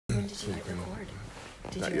Did you hit record?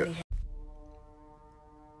 Did Not you already yet.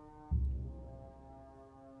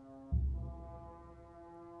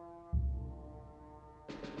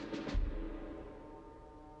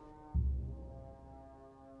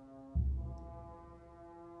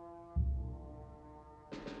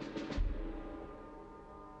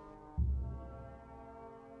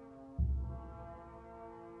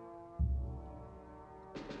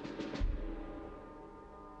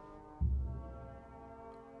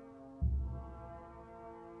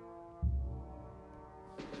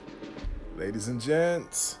 Ladies and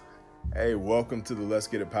gents, hey, welcome to the Let's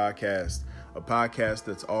Get It podcast, a podcast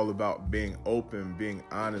that's all about being open, being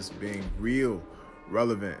honest, being real,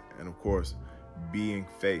 relevant, and of course, being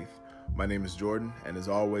faith. My name is Jordan, and as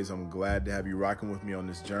always, I'm glad to have you rocking with me on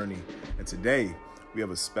this journey. And today, we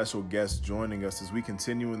have a special guest joining us as we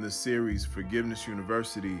continue in this series, Forgiveness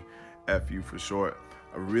University, FU for short.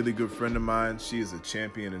 A really good friend of mine. She is a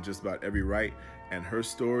champion in just about every right, and her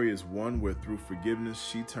story is one where through forgiveness,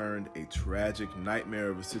 she turned a tragic nightmare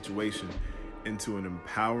of a situation into an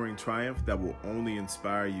empowering triumph that will only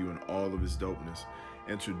inspire you in all of its dopeness.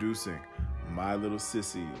 Introducing my little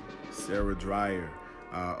sissy, Sarah Dreyer,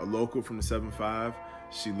 a local from the 7-5.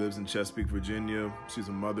 She lives in Chesapeake, Virginia. She's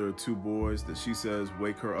a mother of 2 boys that she says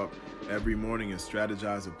wake her up every morning and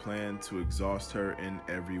strategize a plan to exhaust her in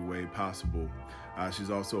every way possible.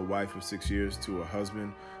 She's also a wife of 6 years to a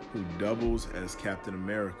husband who doubles as Captain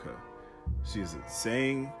America. She isn't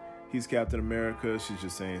saying he's Captain America. She's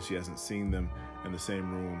just saying she hasn't seen them in the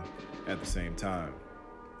same room at the same time.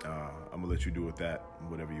 I'm going to let you do with that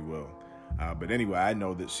whatever you will. But anyway, I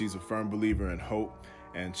know that she's a firm believer in hope,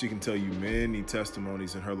 and she can tell you many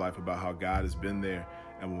testimonies in her life about how God has been there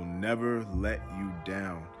and will never let you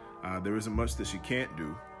down. There isn't much that she can't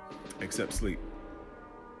do except sleep.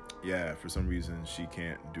 Yeah, for some reason she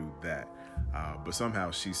can't do that. But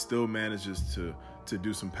somehow she still manages to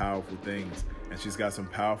do some powerful things. And she's got some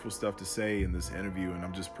powerful stuff to say in this interview. And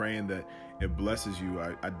I'm just praying that it blesses you.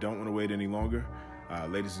 I don't want to wait any longer.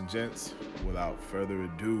 Ladies and gents, without further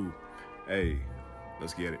ado, hey,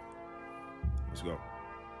 let's get it. Let's go.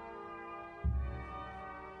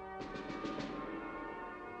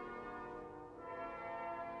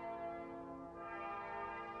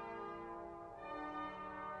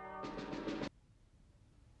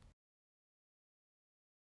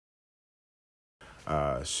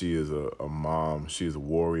 She is a mom. She is a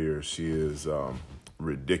warrior. She is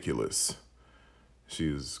ridiculous. She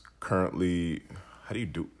is currently, how do you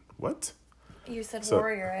do, what? You said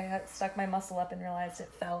warrior. I had stuck my muscle up and realized it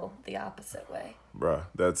fell the opposite way. Bruh,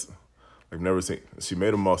 that's, I've never seen, she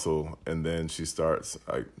made a muscle and then she starts,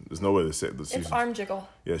 like, there's no way to say it. It's arm jiggle.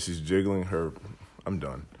 Yeah, she's jiggling her, I'm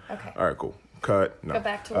done. Okay. All right, cool. Cut. No. Go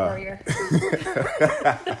back to warrior.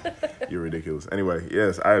 You're ridiculous. Anyway,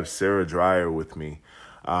 yes, I have Sarah Dreyer with me.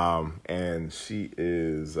 And she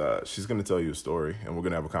is, she's going to tell you a story and we're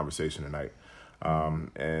going to have a conversation tonight.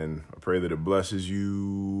 And I pray that it blesses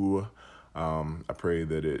you. I pray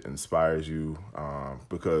that it inspires you,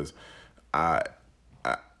 because I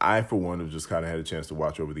for one have just kind of had a chance to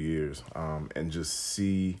watch over the years, and just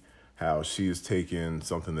see how she has taken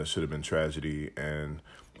something that should have been tragedy and,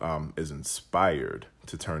 is inspired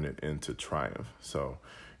to turn it into triumph. So,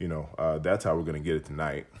 that's how we're going to get it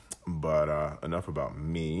tonight. But enough about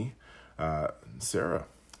me. Sarah,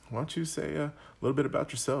 why don't you say a little bit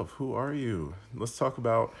about yourself? Who are you? Let's talk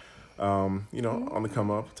about, on the come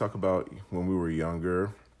up, talk about when we were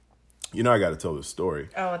younger. I got to tell this story.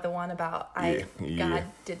 Oh, the one about God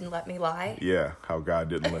didn't let me lie? Yeah, how God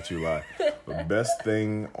didn't let you lie. The best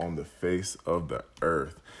thing on the face of the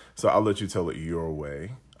earth. So I'll let you tell it your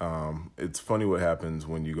way. It's funny what happens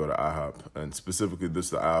when you go to IHOP, and specifically this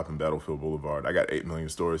is the IHOP in Battlefield Boulevard. I got 8 million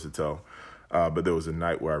stories to tell, but there was a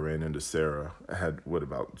night where I ran into Sarah. I had,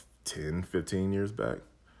 about 10, 15 years back?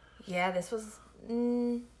 Yeah, this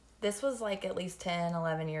was like at least 10,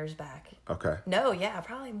 11 years back. Okay. No, yeah,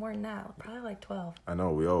 probably more than that. Probably like 12. I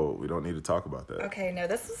know, we old. We don't need to talk about that. Okay, no,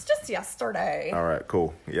 this was just yesterday. All right,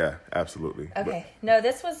 cool. Yeah, absolutely. Okay, no,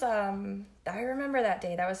 this was, I remember that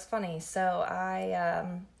day. That was funny. So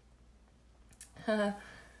I,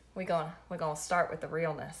 we're gonna start with the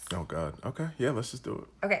realness. Oh, God. Okay, yeah, let's just do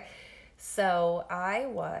it. Okay, so I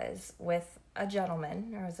was with a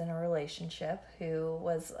gentleman. I was in a relationship who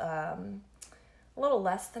was, a little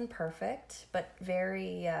less than perfect, but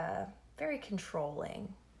very, very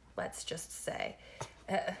controlling, let's just say.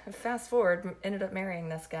 Fast forward, ended up marrying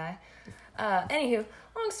this guy. Anywho,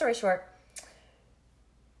 long story short,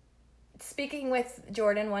 speaking with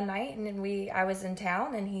Jordan one night, and I was in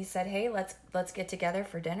town, and he said, "Hey, let's get together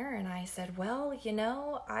for dinner." And I said, "Well,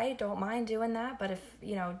 I don't mind doing that, but if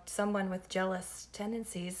someone with jealous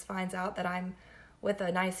tendencies finds out that I'm with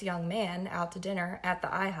a nice young man out to dinner at the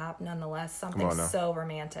IHOP, nonetheless, something so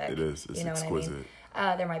romantic. It is. It's exquisite. What I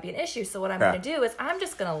mean? There might be an issue. So what I'm going to do is I'm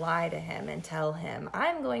just going to lie to him and tell him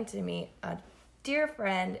I'm going to meet a dear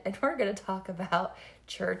friend, and we're going to talk about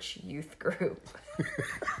church youth group."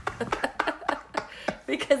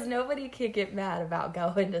 Because nobody can get mad about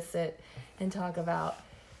going to sit and talk about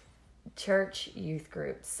church youth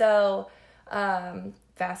group. So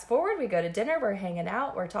fast forward, we go to dinner, we're hanging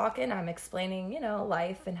out, we're talking, I'm explaining,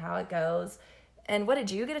 life and how it goes. And what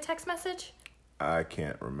did you get a text message? I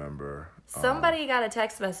can't remember. Somebody got a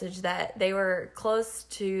text message that they were close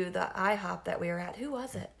to the IHOP that we were at. Who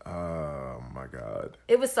was it? Oh my God.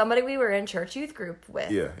 It was somebody we were in church youth group with.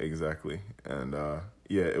 Yeah, exactly. And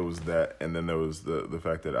yeah, it was that. And then there was the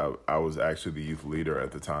fact that I was actually the youth leader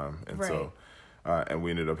at the time. And right. So, and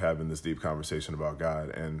we ended up having this deep conversation about God.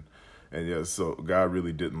 And yeah, so God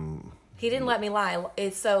really didn't. He didn't let me lie.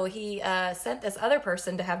 So he sent this other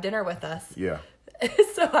person to have dinner with us. Yeah.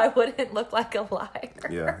 So I wouldn't look like a liar.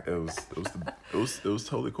 Yeah, it was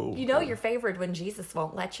totally cool. You're favored when Jesus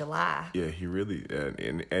won't let you lie. Yeah, he really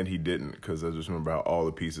and he didn't, because I just remember how all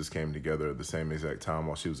the pieces came together at the same exact time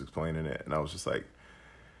while she was explaining it, and I was just like,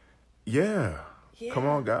 yeah. Come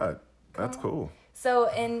on, God, that's cool. So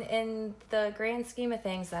in the grand scheme of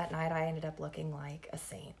things, that night I ended up looking like a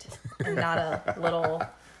saint and not a little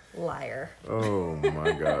liar. Oh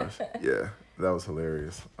my gosh, yeah. That was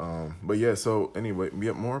hilarious. But yeah, so anyway,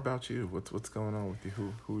 more about you. What's going on with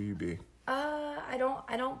you? Who you be? I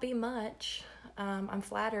don't be much. I'm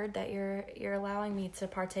flattered that you're allowing me to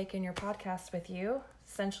partake in your podcast with you.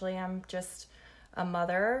 Essentially, I'm just a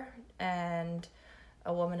mother and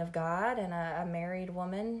a woman of God and a married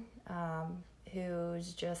woman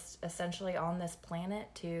who's just essentially on this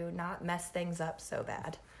planet to not mess things up so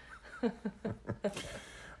bad.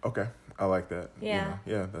 Okay, I like that. Yeah.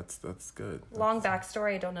 Yeah, that's good. Long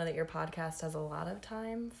backstory. I don't know that your podcast has a lot of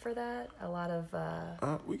time for that. A lot of.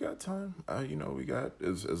 We got time. We got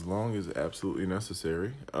as long as absolutely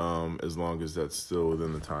necessary. As long as that's still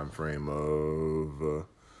within the time frame of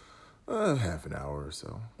half an hour or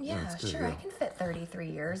so. Yeah, sure. I can fit 33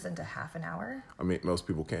 years into half an hour. I mean, most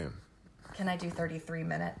people can. Can I do 33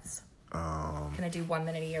 minutes? Can I do 1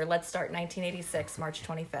 minute a year? Let's start 1986, March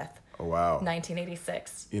 25th. Oh, wow.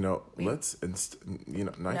 1986. Let's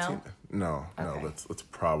 19. No, Okay. let's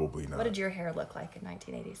probably not. What did your hair look like in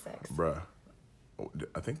 1986? Bruh,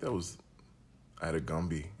 I think I had a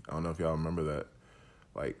Gumby. I don't know if y'all remember that.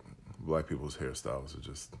 Like, black people's hairstyles are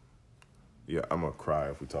just. Yeah, I'm gonna cry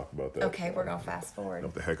if we talk about that. Okay, we're gonna fast forward.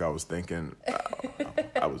 What the heck I was thinking?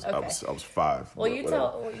 I was 5. Well, you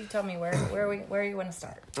tell me where you want to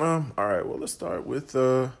start. All right. Well, let's start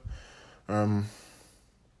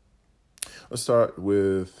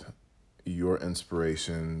with your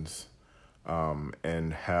inspirations,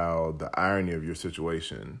 and how the irony of your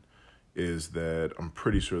situation is that I'm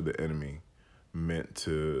pretty sure the enemy meant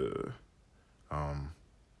to,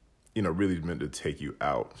 really meant to take you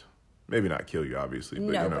out. Maybe not kill you, obviously.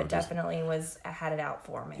 But, but definitely had it out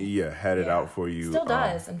for me. Yeah, had it out for you. Still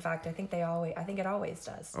does. In fact, I think it always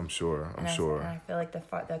does. I'm sure. And I feel like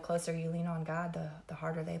the closer you lean on God, the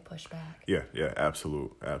harder they push back. Yeah,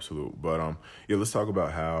 absolute. But let's talk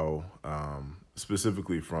about how,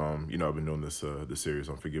 specifically from I've been doing this series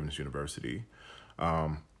on Forgiveness University,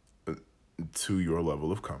 to your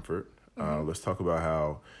level of comfort. Mm-hmm. Let's talk about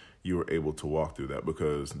how you were able to walk through that,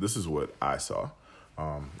 because this is what I saw.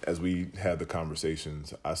 As we had the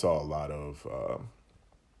conversations, I saw a lot of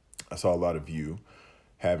you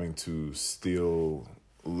having to still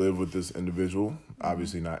live with this individual,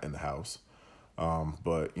 obviously not in the house.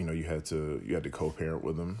 But you had to co-parent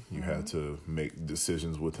with him. You had to make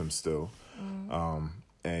decisions with him still. And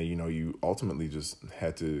you ultimately just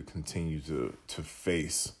had to continue to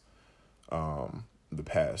face the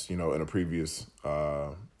past. In a previous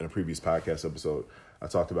podcast episode, I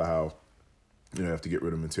talked about how you have to get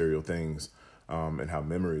rid of material things, and how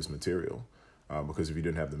memory is material. Because if you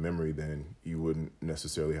didn't have the memory, then you wouldn't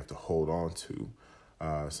necessarily have to hold on to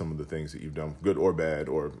some of the things that you've done, good or bad,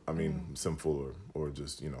 or sinful, or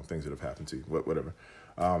just things that have happened to you, whatever.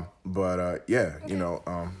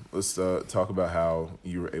 Let's talk about how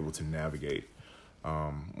you were able to navigate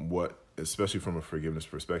especially from a forgiveness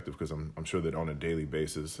perspective, because I'm sure that on a daily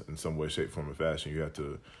basis, in some way, shape, form, or fashion, you have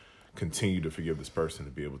to continue to forgive this person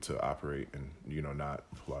to be able to operate and not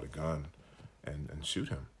pull out a gun and shoot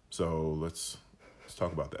him. So let's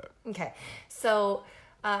talk about that. Okay, so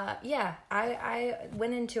I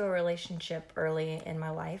went into a relationship early in my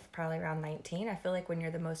life, probably around 19. I feel like when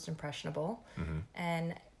you're the most impressionable.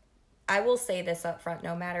 And I will say this up front,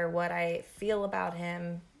 no matter what I feel about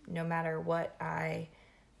him, no matter what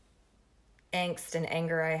angst and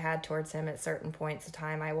anger I had towards him at certain points of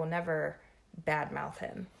time, I will never badmouth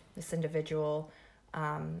him. This individual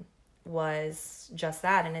was just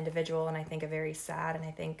that, an individual, and I think a very sad, and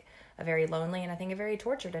I think a very lonely, and I think a very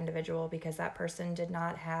tortured individual, because that person did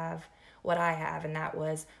not have what I have, and that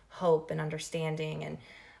was hope and understanding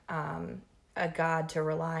and a God to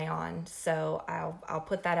rely on. So I'll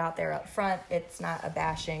put that out there up front. It's not a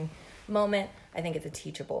bashing moment. I think it's a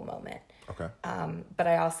teachable moment. Okay. But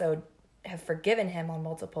I also have forgiven him on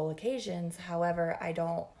multiple occasions. However, I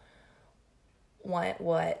don't want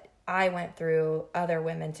what I went through other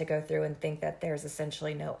women to go through and think that there's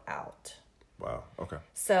essentially no out. Wow. Okay.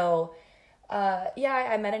 So,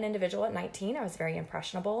 I met an individual at 19. I was very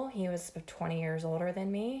impressionable. He was 20 years older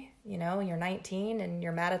than me. You know, you're 19 and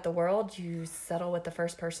you're mad at the world. You settle with the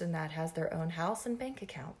first person that has their own house and bank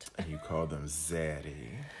account. And you call them Zaddy.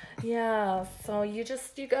 Yeah. So you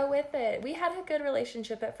go with it. We had a good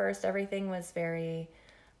relationship at first. Everything was very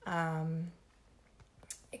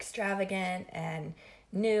extravagant and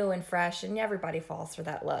new and fresh, and everybody falls for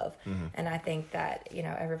that love. And I think that,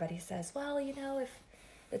 everybody says, well, if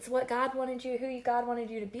it's what God wanted you, God wanted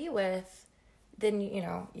you to be with, then,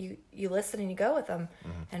 you listen and you go with them.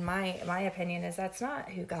 And my opinion is that's not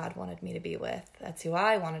who God wanted me to be with. That's who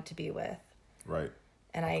I wanted to be with. Right.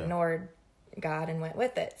 And I ignored God and went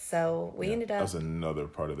with it. So we ended up... That's another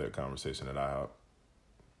part of that conversation that I...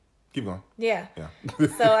 Keep going. Yeah.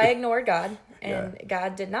 So I ignored God, and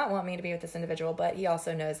God did not want me to be with this individual, but he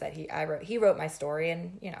also knows that he wrote my story,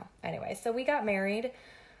 and, anyway. So we got married.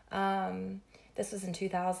 This was in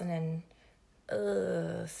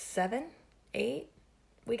 2007, 8.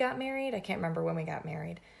 We got married. I can't remember when we got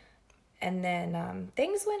married. And then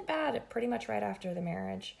things went bad pretty much right after the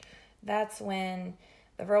marriage. That's when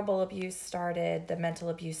the verbal abuse started, the mental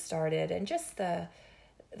abuse started, and just the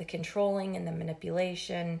controlling and the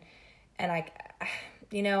manipulation. And I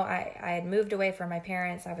had moved away from my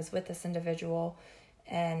parents. I was with this individual,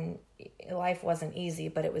 and life wasn't easy,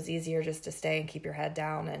 but it was easier just to stay and keep your head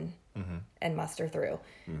down and muster through,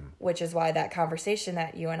 which is why that conversation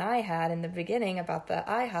that you and I had in the beginning about the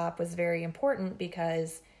IHOP was very important,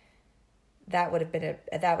 because that would have been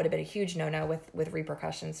a huge no-no with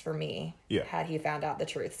repercussions for me had he found out the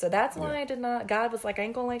truth. So that's why I did not. God was like, I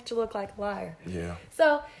ain't gonna let you look like a liar. Yeah.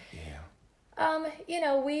 So,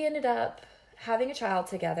 we ended up having a child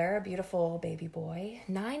together, a beautiful baby boy,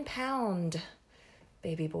 9-pound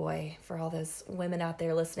baby boy. For all those women out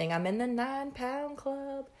there listening, I'm in the 9-pound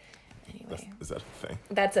club. Anyway, is that a thing?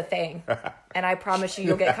 That's a thing, and I promise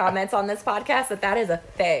you'll get comments on this podcast that is a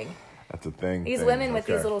thing. That's a thing. These women with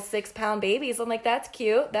these little 6-pound babies, I'm like, that's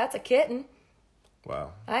cute. That's a kitten.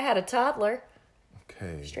 Wow. I had a toddler.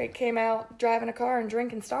 Okay. Straight came out driving a car and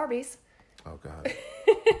drinking Starbies. Oh, God.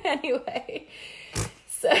 Anyway,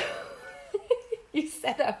 so you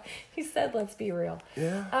said, let's be real.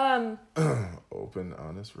 Yeah. Open,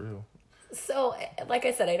 honest, real. So, like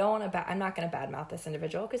I said, I'm not going to badmouth this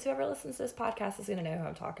individual, because whoever listens to this podcast is going to know who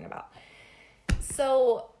I'm talking about.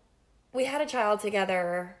 So we had a child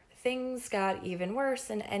together. Things got even worse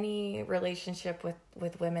in any relationship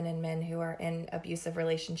with women and men who are in abusive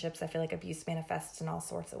relationships. I feel like abuse manifests in all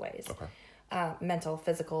sorts of ways. Okay. Mental,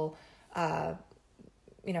 physical,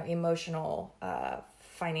 emotional,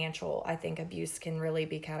 financial. I think abuse can really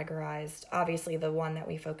be categorized. Obviously, the one that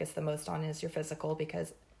we focus the most on is your physical,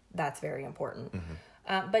 because that's very important.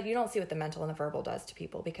 But you don't see what the mental and the verbal does to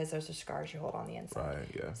people, because those are scars you hold on the inside. Right,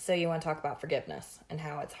 yeah. So you want to talk about forgiveness and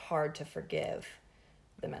how it's hard to forgive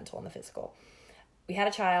the mental and the physical. We had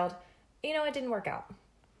a child. It didn't work out.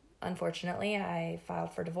 Unfortunately, I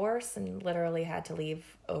filed for divorce and literally had to leave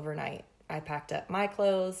overnight. I packed up my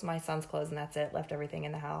clothes, my son's clothes, and that's it. Left everything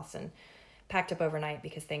in the house and packed up overnight,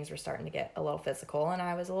 because things were starting to get a little physical, and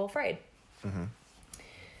I was a little afraid.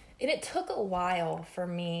 And it took a while for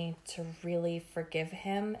me to really forgive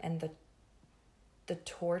him and the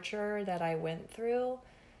torture that I went through.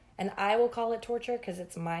 And I will call it torture because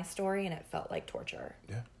it's my story, and it felt like torture.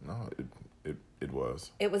 Yeah, no, it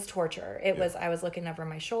was. It was torture. It was, I was looking over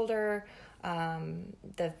my shoulder,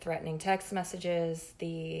 the threatening text messages,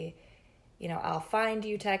 the, I'll find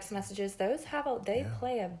you text messages. Those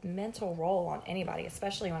play a mental role on anybody,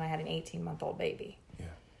 especially when I had an 18-month-old baby. Yeah,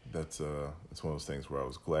 That's it's one of those things where I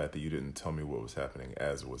was glad that you didn't tell me what was happening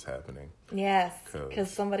as it was happening. Yes,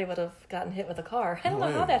 because somebody would have gotten hit with a car. I don't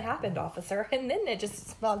know how that happened, officer. And then it just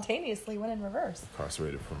spontaneously went in reverse.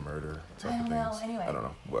 Incarcerated for murder. I don't know. Anyway, I don't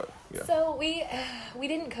know. But yeah. So we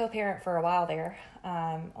didn't co-parent for a while there,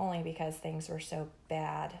 only because things were so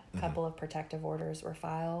bad. A couple of protective orders were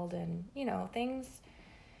filed, and things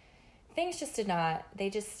just did not.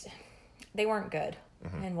 They weren't good.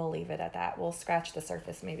 And we'll leave it at that. We'll scratch the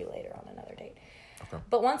surface maybe later on another date. Okay.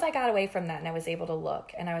 But once I got away from that and I was able to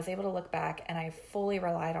look, back, and I fully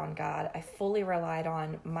relied on God. I fully relied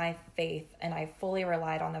on my faith, and I fully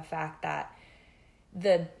relied on the fact that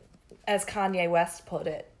as Kanye West put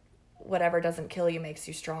it, whatever doesn't kill you makes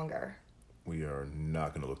you stronger. We are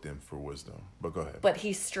not going to look to him for wisdom, but go ahead. But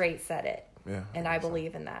he straight said it. Yeah. And I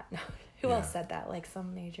believe in that. Who else said that? Like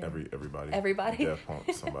some major... Everybody. Everybody? Daft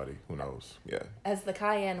Punk, somebody. Who knows? Yeah. As the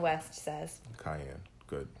Cayenne West says. Cayenne.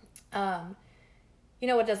 Good.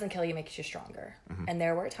 What doesn't kill you makes you stronger. And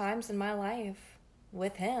there were times in my life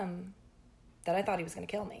with him that I thought he was going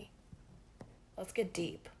to kill me. Let's get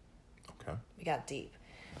deep. Okay. We got deep.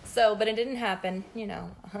 So, but it didn't happen,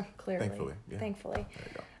 clearly. Thankfully. Yeah. Thankfully. There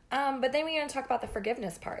you go. But then we're going to talk about the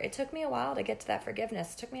forgiveness part. It took me a while to get to that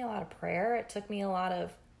forgiveness. It took me a lot of prayer. It took me a lot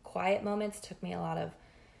of quiet moments. It took me a lot of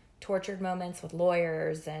tortured moments with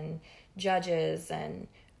lawyers and judges and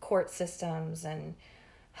court systems and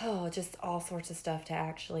just all sorts of stuff to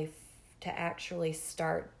actually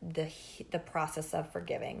start the process of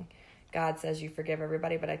forgiving. God says you forgive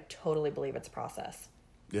everybody, but I totally believe it's a process.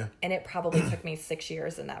 Yeah. And it probably took me 6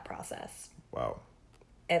 years in that process. Wow.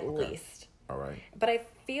 At least. All right. But I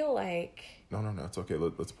feel like... No, it's okay.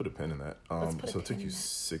 Let's put a pin in that. So it took you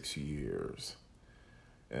 6 years.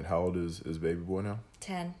 And how old is baby boy now?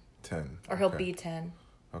 10. 10. Or he'll be 10.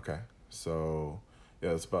 Okay. So,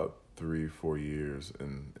 yeah, it's about 3-4 years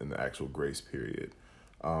in the actual grace period.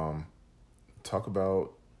 Talk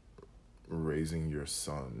about raising your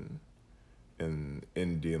son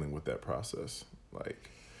in dealing with that process. Like,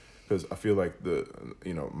 because I feel like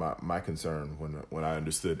my concern when I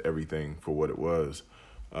understood everything for what it was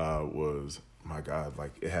my God,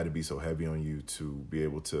 like it had to be so heavy on you to be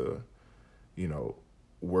able to,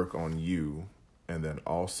 work on you, and then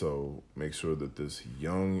also make sure that this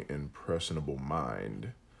young, impressionable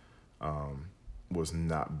mind was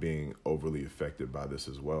not being overly affected by this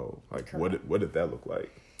as well. Like, what did that look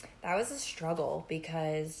like? That was a struggle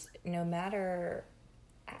because no matter,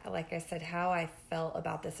 like I said, how I felt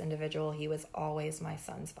about this individual, he was always my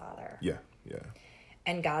son's father. Yeah.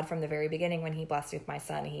 And God, from the very beginning, when he blessed me with my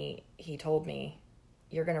son, he told me,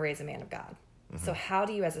 you're going to raise a man of God. So how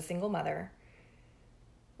do you, as a single mother,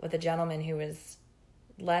 with a gentleman who is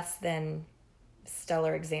less than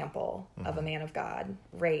stellar example of a man of God,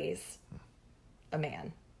 raise a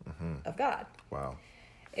man of God? Wow.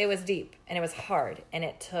 It was deep and it was hard, and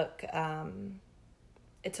it took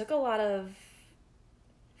a lot of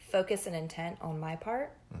focus and intent on my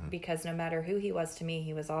part, because no matter who he was to me,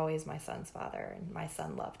 he was always my son's father, and my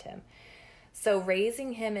son loved him. So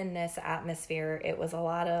raising him in this atmosphere, it was a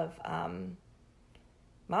lot of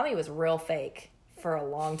mommy was real fake for a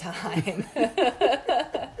long time.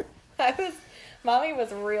 Mommy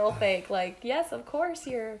was real fake. Like, yes, of course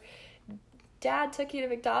your dad took you to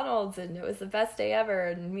McDonald's and it was the best day ever.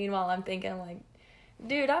 And meanwhile, I'm thinking like,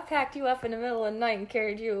 dude, I packed you up in the middle of the night and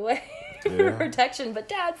carried you away for protection, but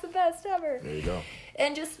dad's the best ever. There you go.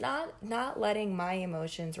 And just not letting my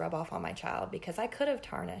emotions rub off on my child, because I could have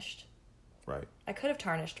tarnished. Right. I could have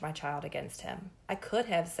tarnished my child against him. I could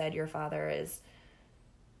have said your father is,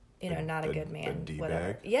 not a good man. D-bag?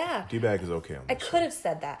 Whatever. Yeah. D-bag is okay on this. I could have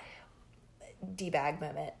said that. D-bag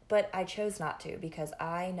moment, but I chose not to, because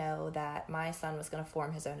I know that my son was going to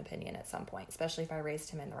form his own opinion at some point, especially if I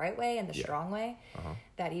raised him in the right way and the strong way,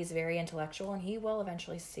 that he's very intellectual and he will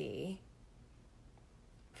eventually see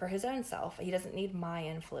for his own self. He doesn't need my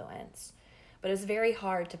influence. But it was very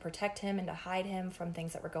hard to protect him and to hide him from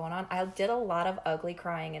things that were going on. I did a lot of ugly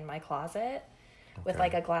crying in my closet with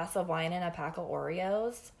like a glass of wine and a pack of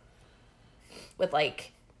Oreos with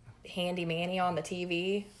like Handy Manny on the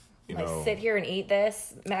TV. Sit here and eat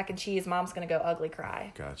this mac and cheese. Mom's going to go ugly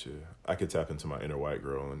cry. Gotcha. I could tap into my inner white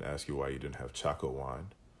girl and ask you why you didn't have choco wine.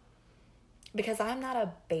 Because I'm not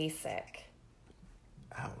a basic.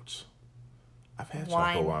 Ouch. I've had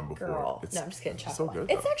wine choco wine before. Girl. No, I'm just kidding. Choco wine.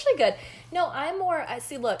 Good, it's actually good. No, I'm more.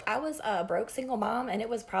 See, look, I was a broke single mom, and it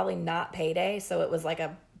was probably not payday, so it was like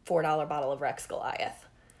a $4 bottle of Rex Goliath.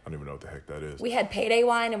 I don't even know what the heck that is. We had payday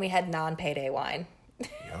wine and we had non-payday wine.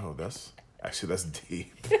 Yo, that's Actually, that's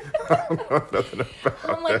deep. I don't know nothing about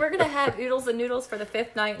I'm like, we're going to have oodles and noodles for the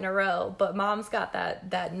 5th night in a row, but Mom's got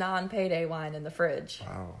that non-payday wine in the fridge.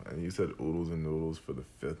 Wow. And you said oodles and noodles for the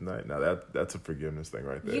 5th night? Now, that's a forgiveness thing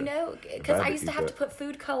right there. You know, because I used to have to put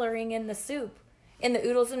food coloring in the soup. In the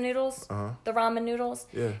oodles and noodles, the ramen noodles.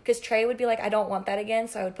 Yeah. Because Trey would be like, I don't want that again,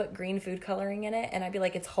 so I would put green food coloring in it, and I'd be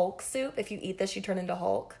like, it's Hulk soup. If you eat this, you turn into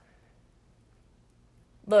Hulk.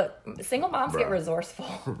 Look, single moms get resourceful.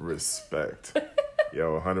 Respect.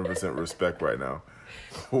 Yo, 100% respect right now.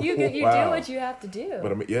 You do what you have to do.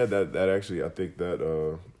 But I mean, yeah, that actually, I think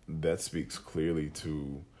that speaks clearly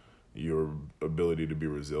to your ability to be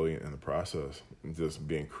resilient in the process, and just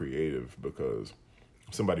being creative, because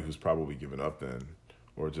somebody who's probably given up then,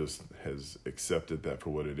 or just has accepted that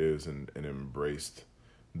for what it is and embraced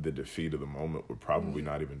the defeat of the moment, would probably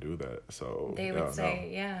not even do that. So they would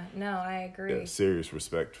say, I agree. Yeah, serious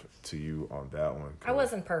respect to you on that one. I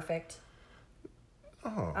wasn't perfect.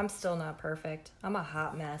 Oh. I'm still not perfect. I'm a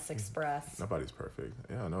hot mess express. Nobody's perfect.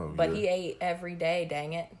 Yeah, I know. But he ate every day,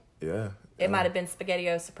 dang it. Yeah. It might have been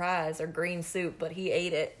SpaghettiO surprise or green soup, but he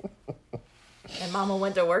ate it. And Mama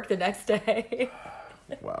went to work the next day.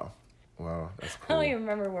 Wow, that's cool. I don't even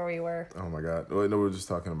remember where we were. Oh my God. No, we were just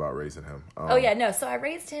talking about raising him. So I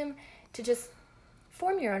raised him to just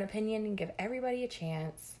form your own opinion and give everybody a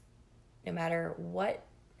chance, no matter what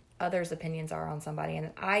others' opinions are on somebody.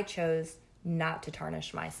 And I chose not to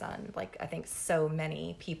tarnish my son, like I think so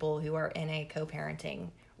many people who are in a co-parenting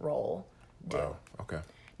role do. Wow, okay.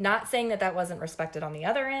 Not saying that wasn't respected on the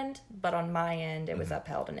other end, but on my end, it was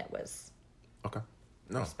upheld and it was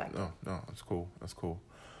respected. No, that's cool. That's cool.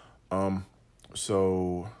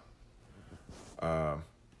 So, I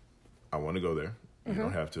want to go there. You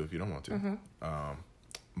don't have to if you don't want to.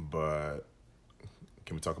 But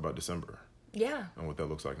can we talk about December? Yeah. And what that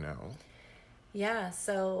looks like now? Yeah.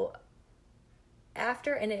 So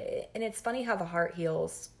after, and it's funny how the heart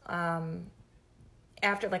heals.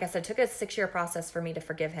 After, like I said, it took a 6-year process for me to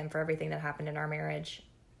forgive him for everything that happened in our marriage.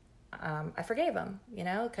 I forgave him,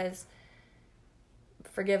 because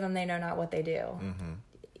forgive them, they know not what they do.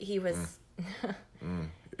 He was,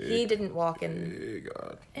 he didn't walk in. Hey,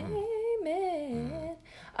 God. Amen.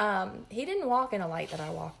 He didn't walk in a light that I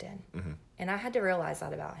walked in. And I had to realize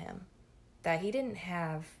that about him, that he didn't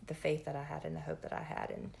have the faith that I had and the hope that I had.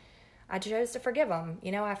 And I chose to forgive him.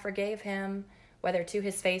 I forgave him, whether to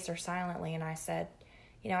his face or silently. And I said,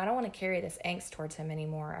 I don't want to carry this angst towards him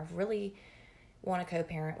anymore. I really want to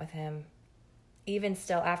co-parent with him. Even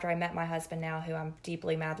still, after I met my husband now, who I'm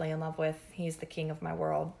deeply, madly in love with, he's the king of my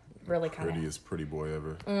world. Really kind of. Prettiest pretty boy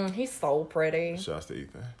ever. He's so pretty. Shouts to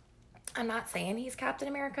Ethan. I'm not saying he's Captain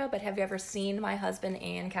America, but have you ever seen my husband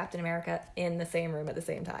and Captain America in the same room at the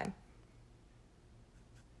same time?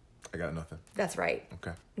 I got nothing. That's right.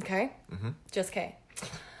 Okay. Okay? Just K.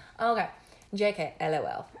 Okay. JK,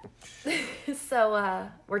 LOL. So,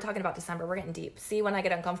 we're talking about December. We're getting deep. See, when I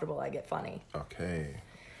get uncomfortable, I get funny. Okay.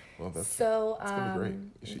 Well, that's going to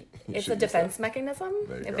be great. It's a defense mechanism.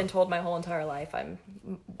 I've been go. told my whole entire life I'm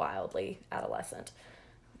wildly adolescent.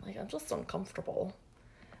 I'm just uncomfortable.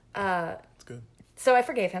 It's good. So I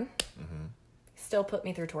forgave him. Still put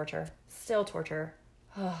me through torture. Still torture.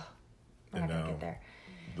 Oh, I'm not going to get there.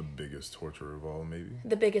 The biggest torture of all, maybe?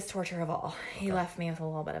 The biggest torture of all. Okay. He left me with a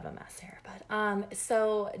little bit of a mess here. But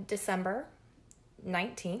so December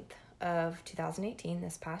 19th of 2018,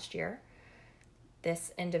 this past year,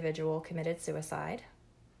 this individual committed suicide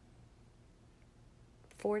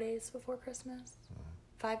 4 days before Christmas?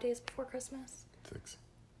 5 days before Christmas?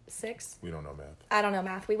 6? We don't know math. I don't know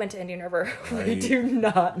math. We went to Indian River. Right. We do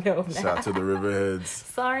not know math. Shout to the Riverheads.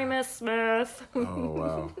 Sorry, Miss Smith. Oh,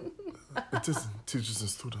 wow. Teachers and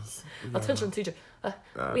students. Attention, teacher.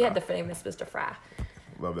 We had the famous Mr. Fry.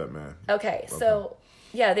 Love that man. Okay, so,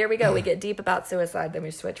 yeah, there we go. We get deep about suicide, then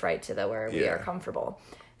we switch right to where we are comfortable.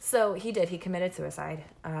 So he committed suicide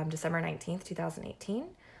December 19th, 2018.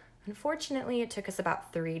 Unfortunately, it took us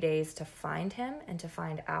about 3 days to find him and to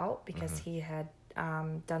find out, because he had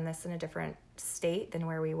done this in a different state than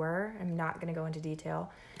where we were. I'm not going to go into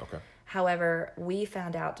detail. Okay. However, we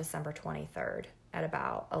found out December 23rd at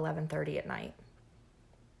about 11:30 at night.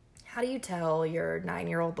 How do you tell your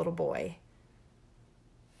 9-year-old little boy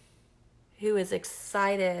who is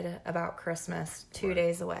excited about Christmas 2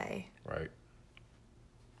 days away? Right.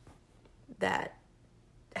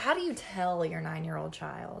 How do you tell your 9-year-old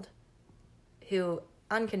child who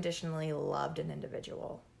unconditionally loved an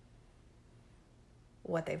individual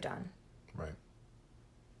what they've done? Right.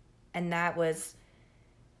 And this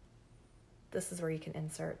is where you can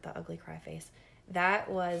insert the ugly cry face. That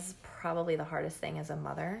was probably the hardest thing as a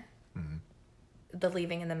mother. the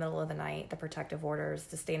leaving in the middle of the night, the protective orders,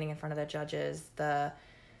 the standing in front of the judges, the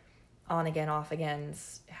on again, off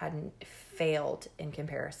agains hadn't failed in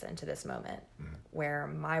comparison to this moment where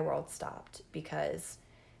my world stopped, because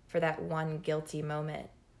for that one guilty moment,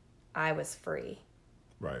 I was free.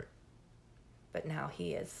 Right. But now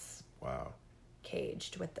he is Wow.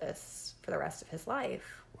 caged with this for the rest of his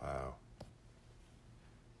life. Wow.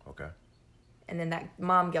 Okay. And then that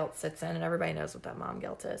mom guilt sits in, and everybody knows what that mom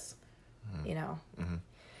guilt is. You know,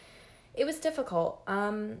 it was difficult.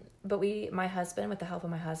 But my husband, with the help of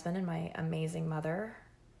my husband and my amazing mother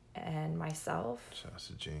and myself. Shout out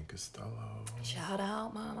to Jean Costello. Shout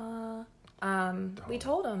out, mama. We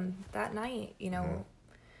told him that night, you know,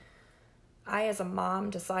 I, as a mom,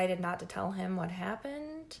 decided not to tell him what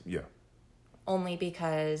happened. Yeah. Only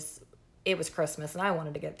because it was Christmas and I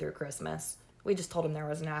wanted to get through Christmas. We just told him there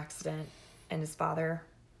was an accident and his father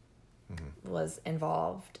was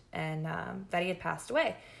involved, and that he had passed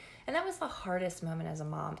away. And that was the hardest moment as a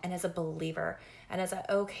mom and as a believer. And as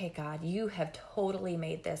a, okay, God, you have totally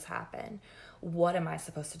made this happen. What am I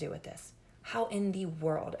supposed to do with this? How in the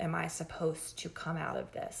world am I supposed to come out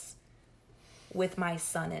of this with my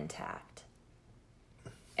son intact?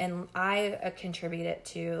 And I contribute it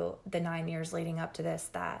to the 9 years leading up to this,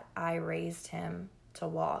 that I raised him to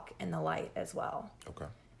walk in the light as well. Okay.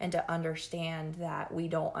 And to understand that we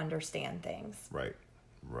don't understand things. Right.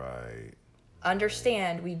 Right.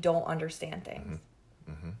 Understand we don't understand things.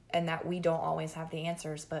 And that we don't always have the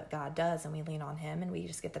answers, but God does, and we lean on him, and we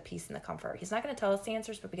just get the peace and the comfort. He's not going to tell us the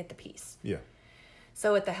answers, but we get the peace. Yeah.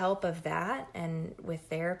 So with the help of that, and with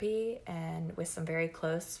therapy, and with some very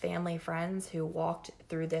close family friends who walked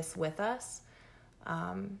through this with us,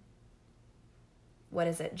 what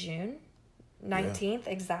is it, June 19th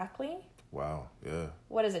exactly? Wow. Yeah.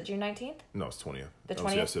 What is it, June 19th? No, it's 20th. The 20th? That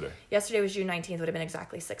was yesterday. Yesterday was June 19th, would have been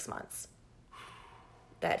exactly 6 months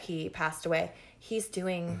that he passed away. He's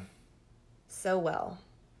doing so well.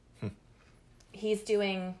 He's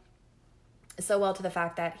doing so well to the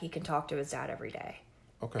fact that he can talk to his dad every day.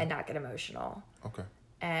 Okay. And not get emotional. Okay.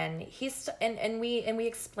 And we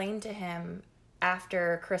explained to him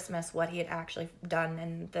after Christmas what he had actually done,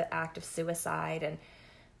 and the act of suicide, and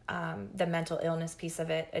the mental illness piece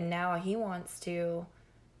of it. And now he wants to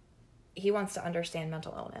understand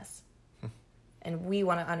mental illness. And we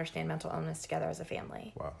want to understand mental illness together as a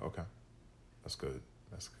family. Wow. Okay. That's good.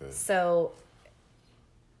 That's good. So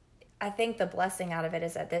I think the blessing out of it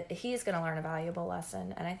is that he's going to learn a valuable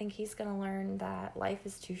lesson. And I think he's going to learn that life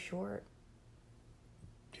is too short.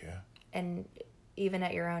 Yeah. And even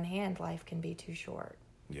at your own hand, life can be too short.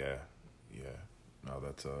 Yeah. Yeah. No,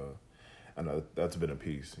 that's I know that's been a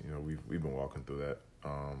piece. You know, we've been walking through that,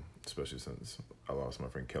 especially since I lost my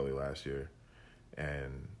friend Kelly last year.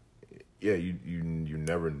 And yeah, you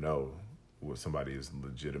never know what somebody is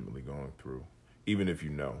legitimately going through, even if you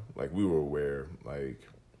know. Like, we were aware, like,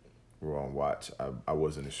 we're on watch. I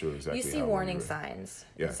wasn't sure exactly. You see warning signs.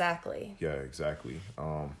 Yeah. Exactly. Yeah, exactly.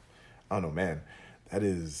 I don't know, man.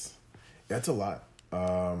 That's a lot.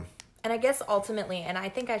 And I guess ultimately, and I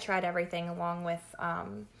think I tried everything along with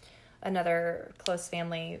another close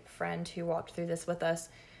family friend who walked through this with us.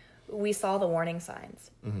 We saw the warning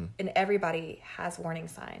signs. And everybody has warning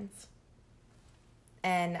signs.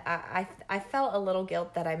 And I felt a little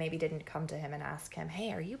guilt that I maybe didn't come to him and ask him,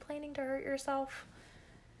 hey, are you planning to hurt yourself?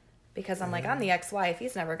 Because I'm like, I'm the ex-wife.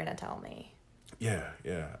 He's never going to tell me. Yeah.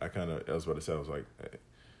 I was about to say, I was like,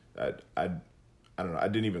 I don't know. I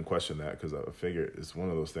didn't even question that, because I figured it's one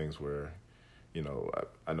of those things where, you know,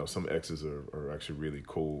 I know some exes are actually really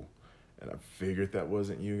cool. And I figured that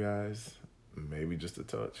wasn't you guys. Maybe just a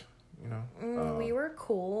touch, you know? We were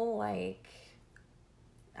cool, like,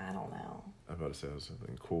 I don't know. I was about to say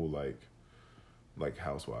something cool, like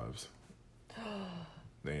housewives.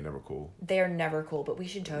 They ain't never cool. They're never cool, but we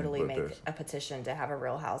should totally But make a petition to have a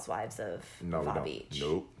Real Housewives of Vaw Beach.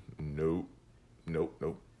 Nope.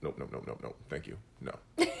 Thank you. No.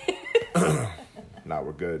 Nah,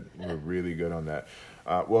 we're good. We're really good on that.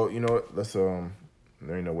 Well, you know what? Let's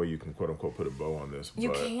there ain't no way you can quote unquote put a bow on this. You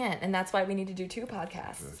can't, and that's why we need to do 2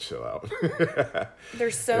 podcasts. Chill out.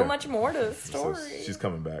 There's so much more to the story. So she's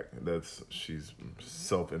coming back. She's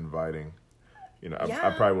self-inviting. You know, Yeah. I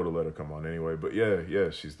probably would have let her come on anyway, but yeah,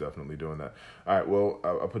 she's definitely doing that. All right, well,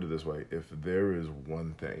 I'll put it this way: if there is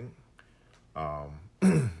one thing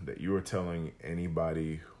that you are telling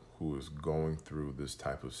anybody who is going through this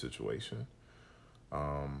type of situation,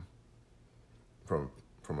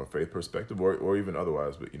 from a faith perspective, or even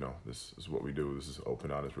otherwise, but you know, this is what we do. This is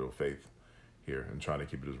open, honest, real faith here, and trying to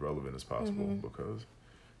keep it as relevant as possible, because,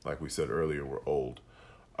 like we said earlier, we're old.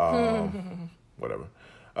 Whatever.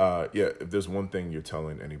 Yeah, if there's one thing you're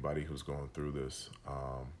telling anybody who's going through this,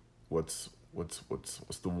 what's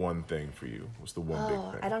the one thing for you? What's the one big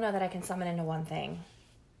thing? I don't know that I can sum it into one thing.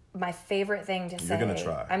 My favorite thing to say. You're gonna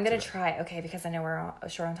try. I'm gonna try. Okay, because I know we're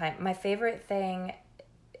short on time. My favorite thing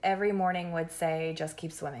every morning would say, just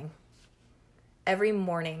keep swimming. Every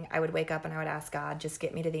morning I would wake up and I would ask God, just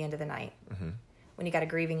get me to the end of the night. Mm-hmm. When you got a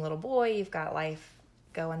grieving little boy, you've got life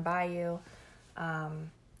going by you.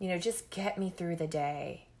 Just get me through the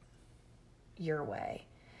day your way.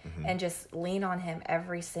 Mm-hmm. And just lean on him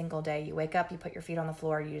every single day. You wake up, you put your feet on the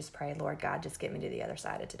floor, you just pray, Lord God, just get me to the other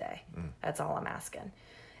side of today. That's all I'm asking.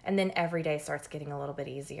 And then every day starts getting a little bit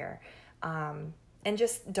easier. And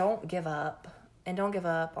just don't give up. And don't give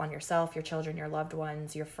up on yourself, your children, your loved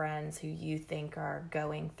ones, your friends who you think are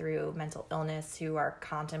going through mental illness, who are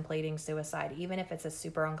contemplating suicide. Even if it's a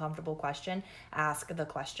super uncomfortable question, ask the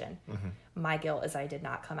question. Mm-hmm. My guilt is I did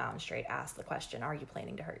not come out and straight ask the question, are you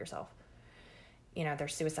planning to hurt yourself?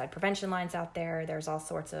 There's suicide prevention lines out there. There's all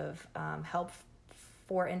sorts of help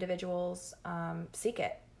for individuals. Seek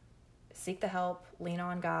it. Seek the help. Lean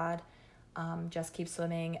on God. Just keep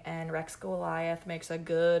swimming. And Rex Goliath makes a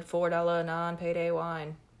good $4 non-payday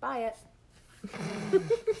wine. Buy it.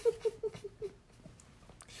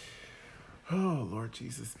 Oh, Lord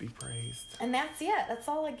Jesus, be praised. And that's it. That's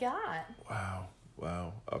all I got.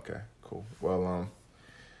 Wow. Okay, cool. Well,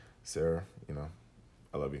 Sarah,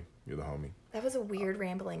 I love you. You're the homie. That was a weird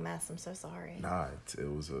rambling mess. I'm so sorry. Nah,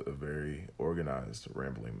 it was a very organized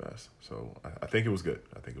rambling mess. So I think it was good.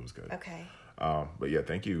 Okay. But yeah,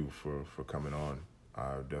 thank you for coming on.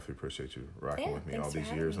 I definitely appreciate you rocking with me all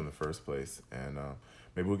these years in the first place. And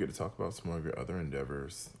maybe we'll get to talk about some more of your other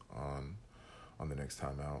endeavors on the next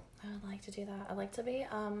time out. I would like to do that. I'd like to be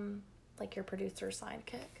like your producer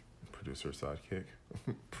sidekick. Producer sidekick?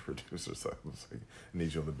 Producer sidekick.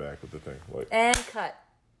 Need you on the back of the thing. Like, and cut.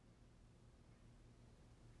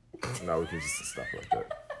 Now we can just stop like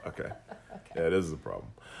that. Okay. Yeah, this is a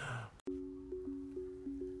problem.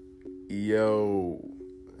 Yo,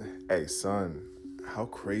 hey son, how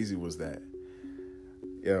crazy was that?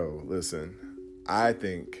 Yo, listen, I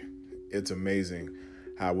think it's amazing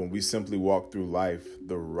how when we simply walk through life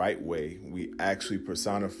the right way, we actually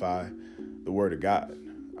personify the word of God.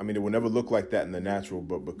 I mean, it will never look like that in the natural,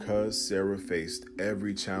 but because Sarah faced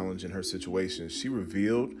every challenge in her situation, she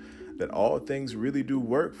revealed that all things really do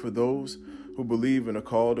work for those who believe and are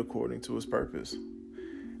called according to his purpose.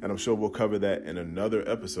 And I'm sure we'll cover that in another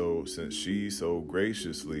episode since she so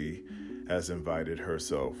graciously has invited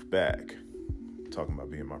herself back. Talking about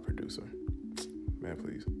being my producer. Man,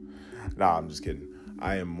 please. Nah, I'm just kidding.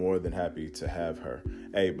 I am more than happy to have her.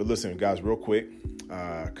 Hey, but listen, guys, real quick.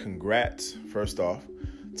 Congrats, first off,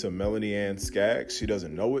 to Melanie Ann Skaggs. She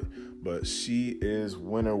doesn't know it, but she is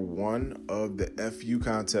winner 1 of the FU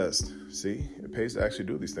contest. See, it pays to actually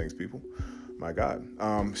do these things, people. My God.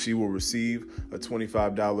 She will receive a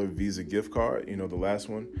 $25 Visa gift card. The last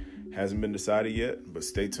one hasn't been decided yet, but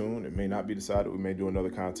stay tuned. It may not be decided. We may do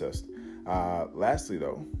another contest. Lastly,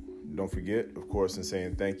 though, don't forget, of course, in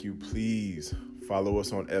saying thank you, please follow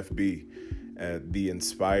us on FB at The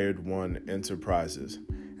Inspired One Enterprises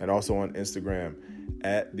and also on Instagram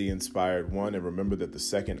at The Inspired One. And remember that the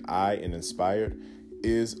second I in inspired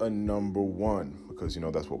is a number 1 because,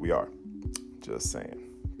 that's what we are. Just saying.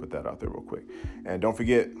 Put that out there real quick. And don't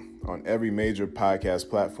forget, on every major podcast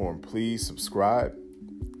platform, please subscribe,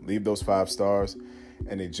 leave those 5 stars,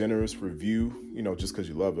 and a generous review, just because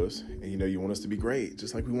you love us. And you want us to be great,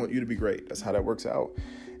 just like we want you to be great. That's how that works out.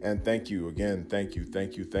 And thank you again. Thank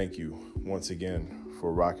you once again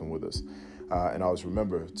for rocking with us. And always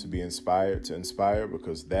remember to be inspired to inspire,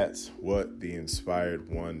 because that's what the Inspired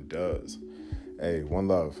One does. Hey, one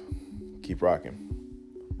love. Keep rocking.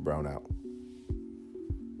 Brown out.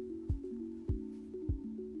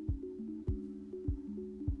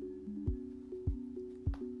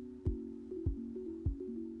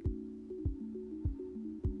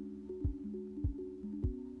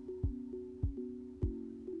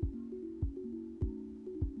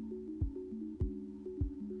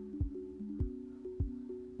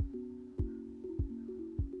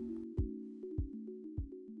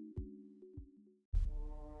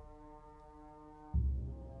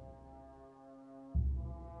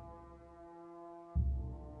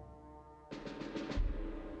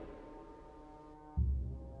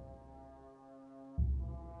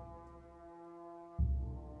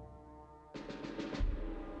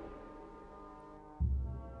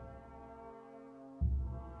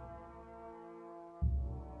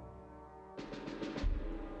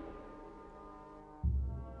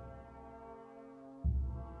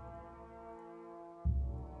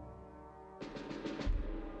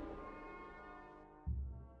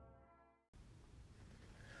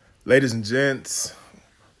 Ladies and gents,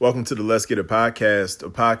 welcome to the Let's Get It podcast,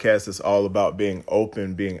 a podcast that's all about being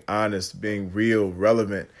open, being honest, being real,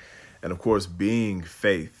 relevant, and of course, being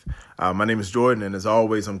faith. My name is Jordan, and as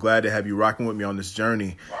always, I'm glad to have you rocking with me on this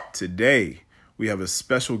journey. Today, we have a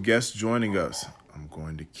special guest joining us. I'm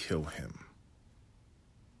going to kill him.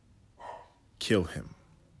 Kill him.